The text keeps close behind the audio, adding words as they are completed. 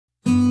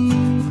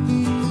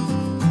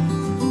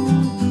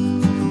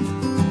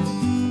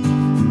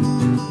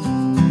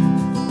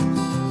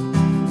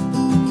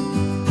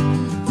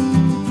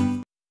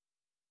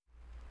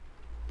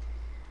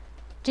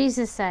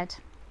Jesus said,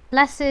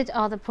 "Blessed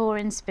are the poor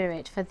in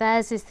spirit, for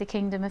theirs is the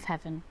kingdom of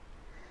heaven."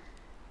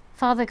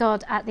 Father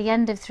God, at the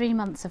end of 3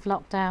 months of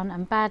lockdown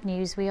and bad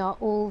news, we are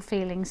all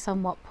feeling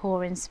somewhat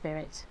poor in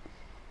spirit.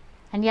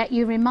 And yet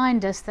you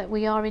remind us that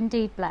we are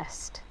indeed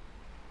blessed.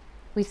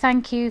 We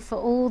thank you for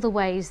all the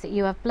ways that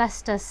you have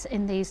blessed us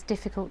in these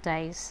difficult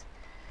days,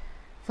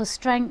 for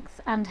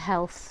strength and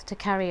health to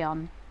carry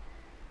on,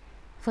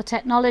 for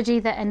technology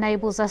that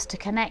enables us to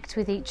connect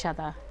with each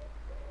other,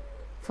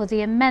 for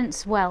the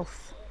immense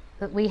wealth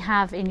that we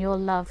have in your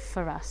love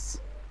for us.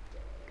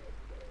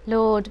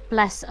 Lord,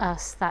 bless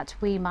us that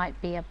we might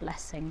be a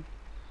blessing.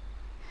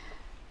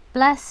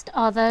 Blessed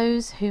are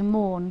those who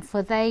mourn,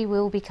 for they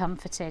will be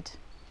comforted.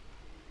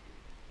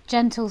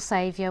 Gentle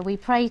Saviour, we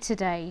pray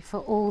today for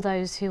all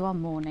those who are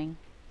mourning,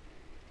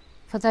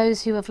 for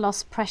those who have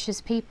lost precious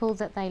people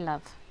that they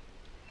love,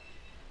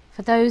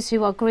 for those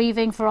who are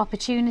grieving for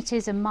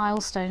opportunities and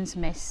milestones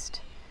missed,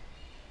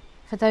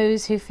 for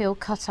those who feel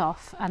cut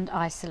off and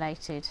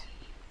isolated.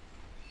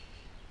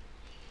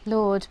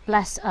 Lord,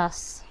 bless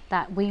us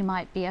that we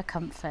might be a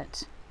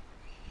comfort.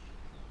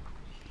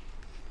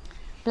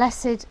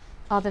 Blessed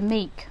are the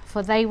meek,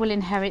 for they will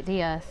inherit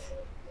the earth.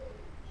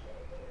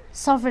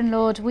 Sovereign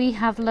Lord, we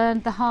have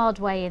learned the hard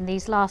way in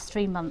these last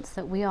 3 months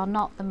that we are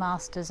not the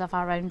masters of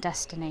our own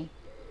destiny.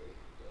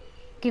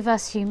 Give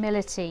us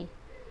humility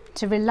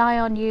to rely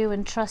on you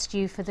and trust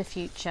you for the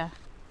future.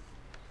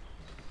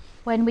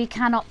 When we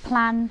cannot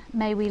plan,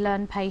 may we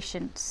learn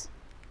patience.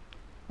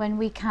 When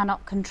we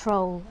cannot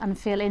control and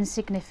feel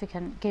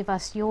insignificant, give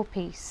us your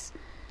peace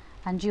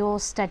and your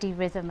steady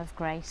rhythm of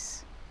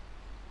grace.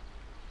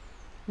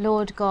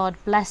 Lord God,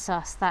 bless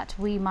us that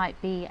we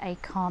might be a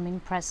calming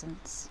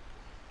presence.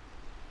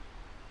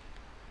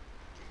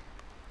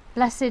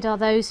 Blessed are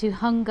those who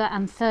hunger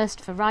and thirst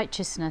for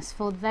righteousness,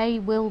 for they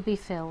will be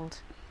filled.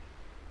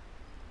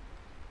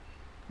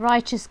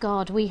 Righteous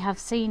God, we have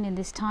seen in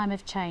this time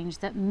of change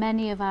that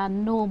many of our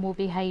normal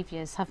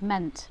behaviours have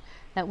meant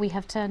that we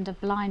have turned a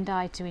blind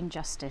eye to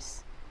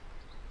injustice.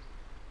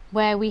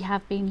 Where we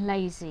have been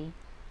lazy,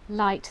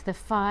 light the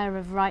fire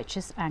of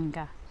righteous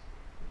anger.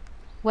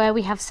 Where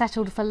we have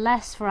settled for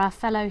less for our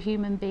fellow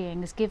human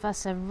beings, give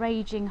us a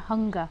raging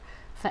hunger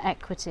for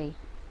equity.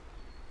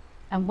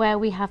 And where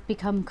we have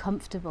become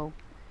comfortable,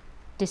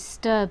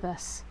 disturb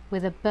us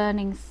with a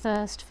burning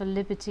thirst for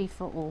liberty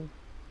for all.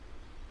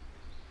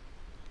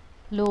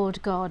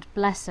 Lord God,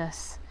 bless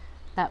us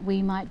that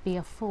we might be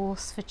a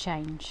force for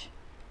change.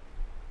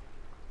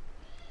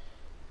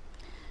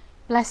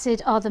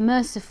 Blessed are the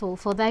merciful,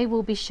 for they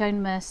will be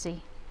shown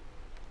mercy.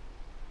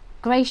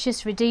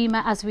 Gracious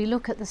Redeemer, as we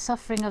look at the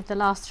suffering of the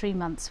last 3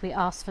 months, we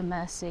ask for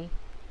mercy.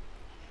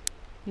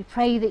 We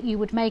pray that you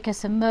would make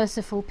us a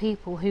merciful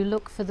people who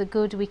look for the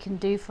good we can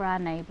do for our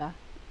neighbour.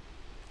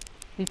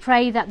 We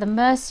pray that the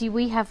mercy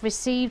we have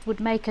received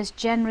would make us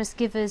generous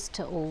givers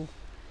to all.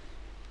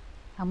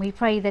 And we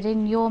pray that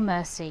in your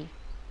mercy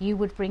you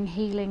would bring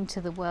healing to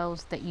the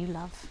world that you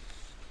love.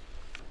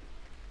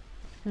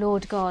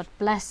 Lord God,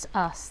 bless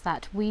us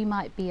that we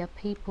might be a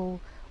people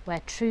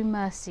where true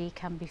mercy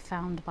can be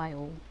found by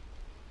all.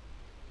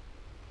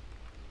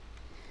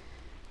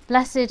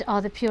 Blessed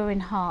are the pure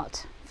in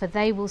heart, for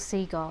they will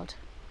see God.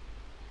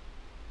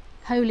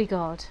 Holy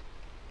God,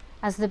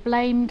 as the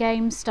blame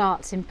game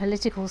starts in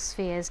political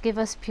spheres, give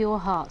us pure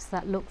hearts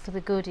that look for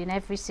the good in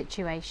every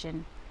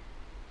situation.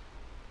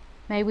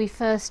 May we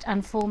first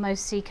and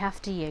foremost seek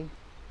after you.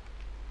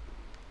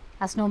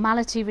 As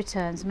normality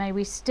returns, may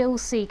we still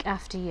seek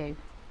after you.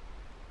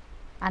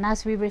 And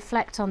as we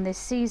reflect on this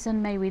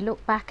season, may we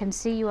look back and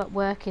see you at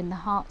work in the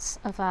hearts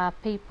of our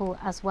people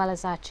as well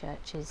as our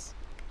churches.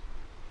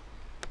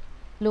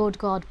 Lord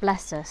God,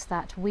 bless us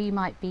that we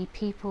might be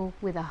people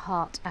with a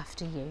heart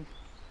after you.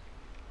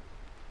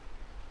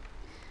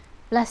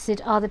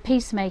 Blessed are the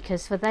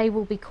peacemakers, for they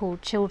will be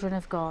called children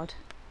of God.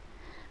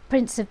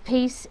 Prince of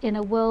Peace, in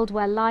a world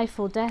where life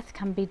or death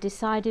can be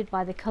decided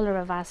by the colour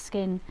of our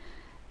skin,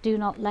 do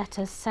not let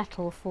us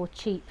settle for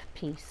cheap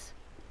peace.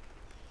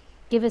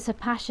 Give us a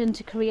passion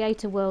to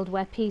create a world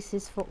where peace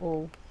is for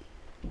all.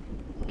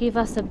 Give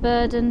us a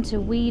burden to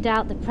weed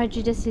out the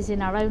prejudices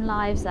in our own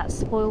lives that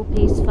spoil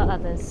peace for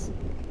others.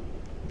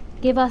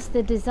 Give us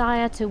the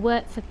desire to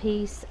work for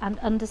peace and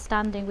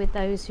understanding with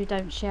those who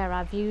don't share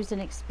our views and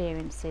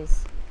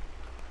experiences.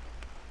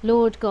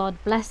 Lord God,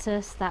 bless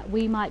us that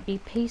we might be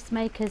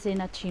peacemakers in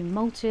a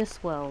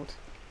tumultuous world.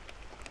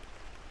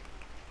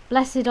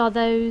 Blessed are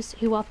those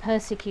who are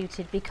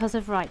persecuted because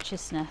of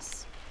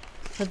righteousness,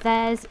 for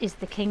theirs is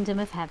the kingdom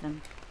of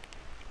heaven.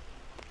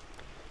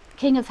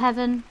 King of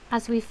heaven,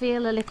 as we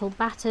feel a little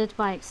battered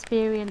by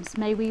experience,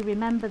 may we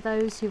remember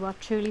those who are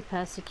truly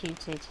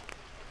persecuted.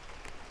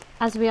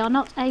 As we are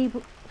not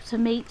able to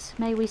meet,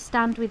 may we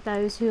stand with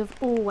those who have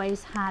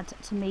always had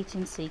to meet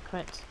in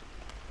secret.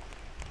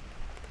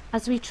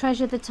 As we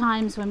treasure the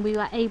times when we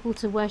were able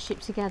to worship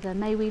together,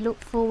 may we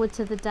look forward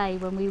to the day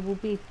when we will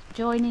be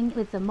joining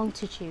with the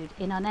multitude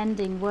in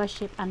unending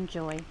worship and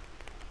joy.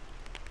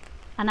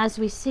 And as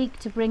we seek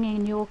to bring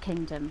in your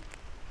kingdom,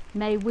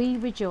 May we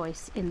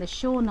rejoice in the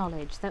sure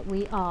knowledge that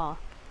we are,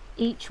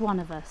 each one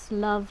of us,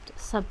 loved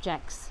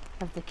subjects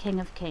of the King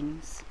of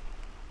Kings.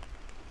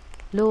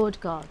 Lord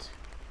God,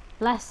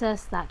 bless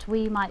us that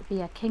we might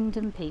be a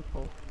kingdom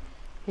people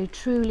who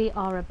truly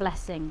are a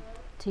blessing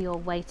to your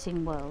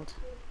waiting world.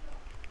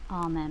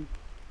 Amen.